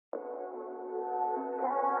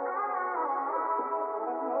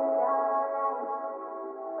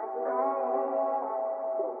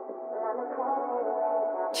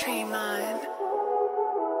Treymxn.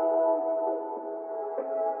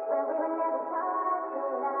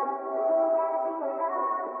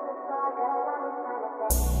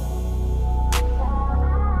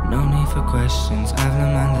 No need for questions, I've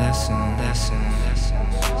learned my lesson.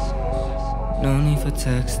 No need for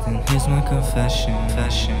texting, here's my confession.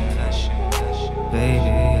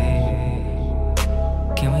 Baby,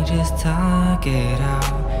 can we just talk it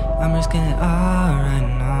out? I'm risking it all right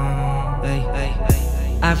now.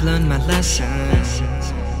 I've learned my lessons,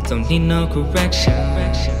 don't need no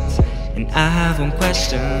corrections. And I have one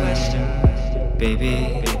question,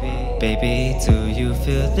 baby, do you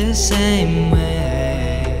feel the same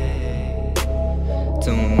way?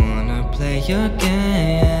 Don't wanna play your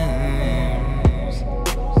games.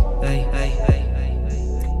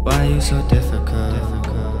 Why you so difficult?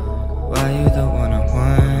 Why you the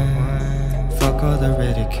one-on-one? Fuck all the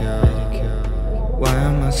ridicule. Why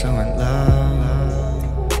am I so in love?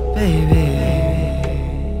 Baby,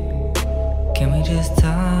 can we just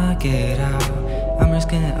talk it out? I'm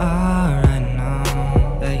risking it all right now.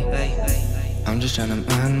 I'm just tryna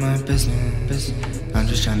mind my business. I'm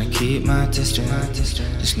just tryna keep my distance.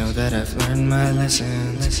 Just know that I've learned my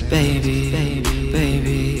lessons. Baby,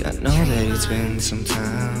 I know that it's been some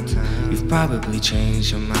time. You've probably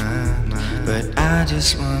changed your mind, but I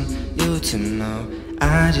just want you to know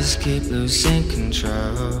I just keep losing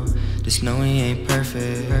control. Just know we ain't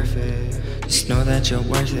perfect. Just know that you're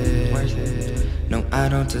worth it. No, I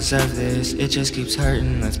don't deserve this, it just keeps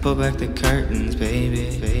hurting. Let's pull back the curtains,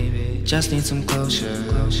 baby. Just need some closure.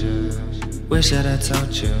 Wish that I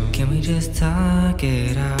told you. Can we just talk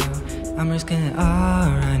it out? I'm risking it all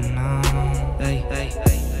right now.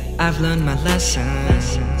 I've learned my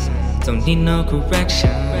lessons, don't need no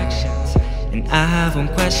corrections. And I have one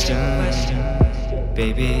question,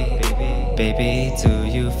 baby, do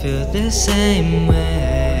you feel the same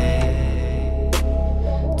way?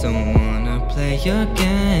 Don't wanna play your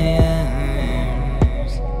games.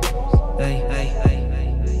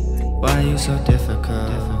 Why you so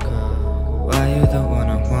difficult? Why you the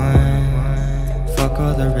one-on-one? Fuck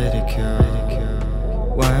all the ridicule.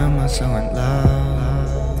 Why am I so in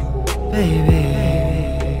love? Baby,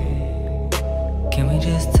 can we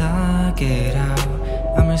just talk it out?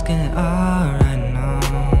 I'm risking it all right now.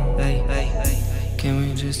 Can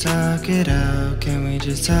we just talk it out? Can we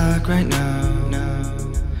just talk right now?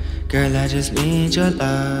 Girl, I just need your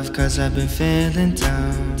love, cause I've been feeling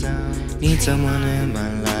down. Need someone in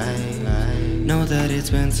my life. Know that it's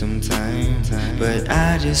been some time, but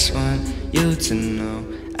I just want you to know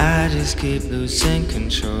I just keep losing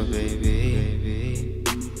control, baby.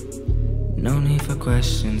 No need for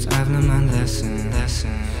questions, I've learned my lesson.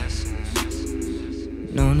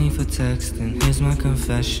 No need for texting, here's my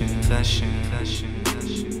confession.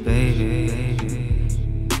 Baby,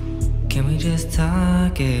 can we just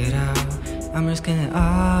talk it out? I'm risking it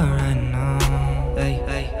all right now.